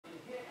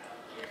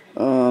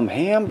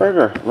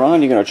Hamburger.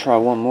 Ron, you're going to try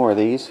one more of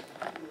these.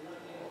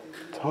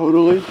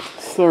 Totally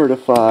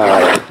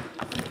certified.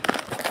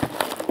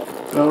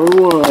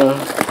 #1.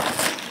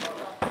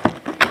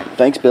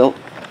 Thanks, Bill.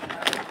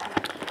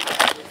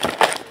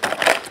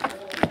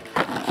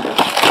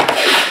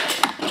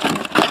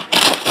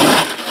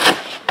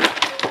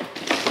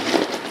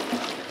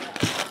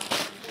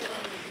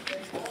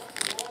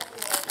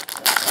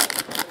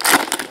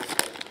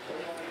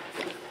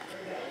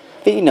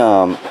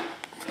 Phenom.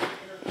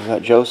 Is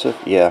that Joseph?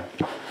 Yeah.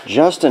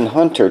 Justin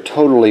Hunter,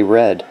 totally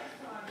red.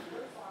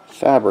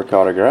 Fabric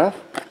autograph.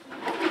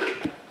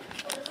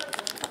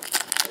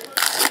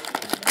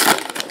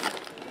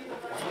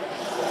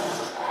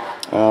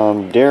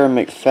 Darren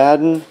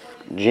McFadden,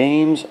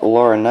 James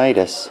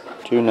Laurinaitis,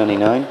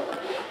 $2.99.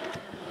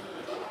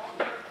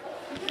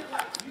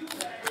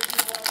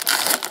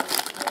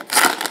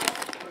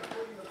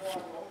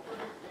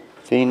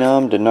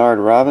 Phenom,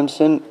 Denard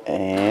Robinson,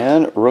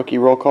 and rookie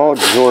roll call,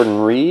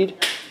 Jordan Reed,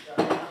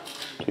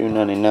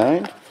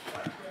 $2.99.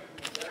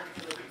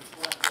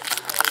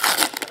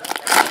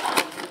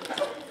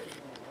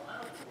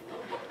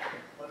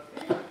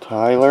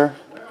 Tyler,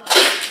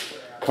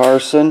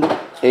 Carson,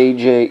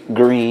 AJ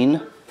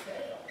Green,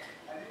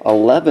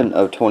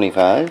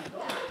 11/25.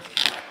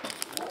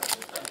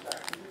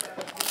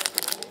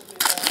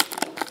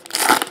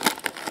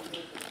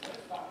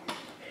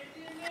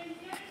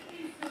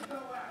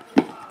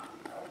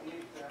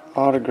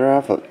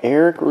 Autograph of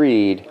Eric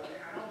Reed.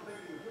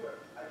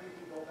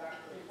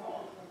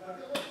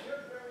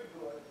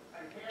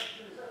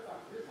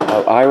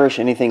 Irish,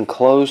 anything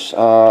close?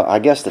 I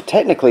guess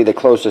technically the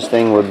closest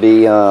thing would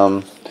be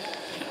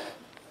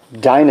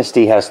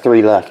Dynasty has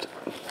 3 left.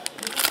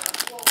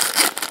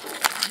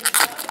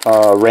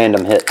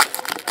 Random hit.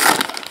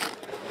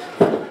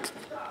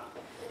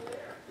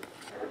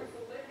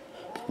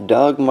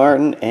 Doug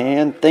Martin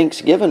and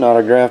Thanksgiving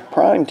autograph,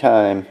 prime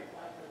time.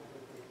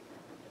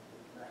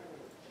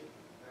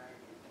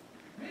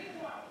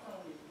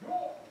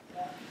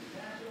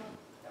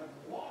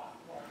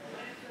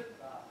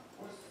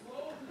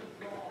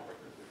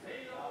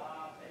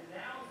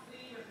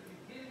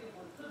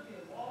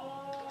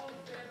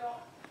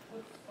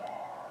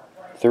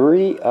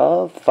 Three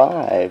of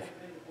 5.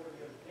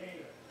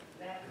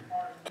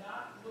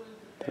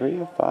 3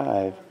 of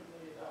 5.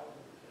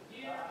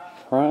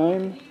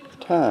 Prime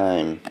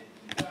time.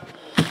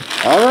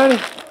 Alrighty.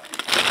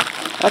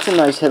 That's a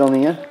nice hit on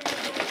the end.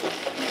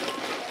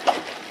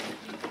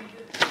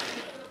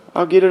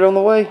 I'll get it on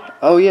the way.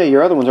 Oh yeah,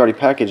 your other one's already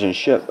packaged and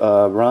shipped.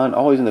 Ron,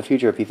 always in the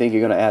future, if you think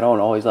you're going to add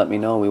on, always let me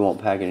know. We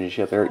won't package and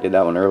ship. Eric did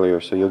that one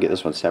earlier, so you'll get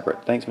this one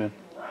separate. Thanks, man.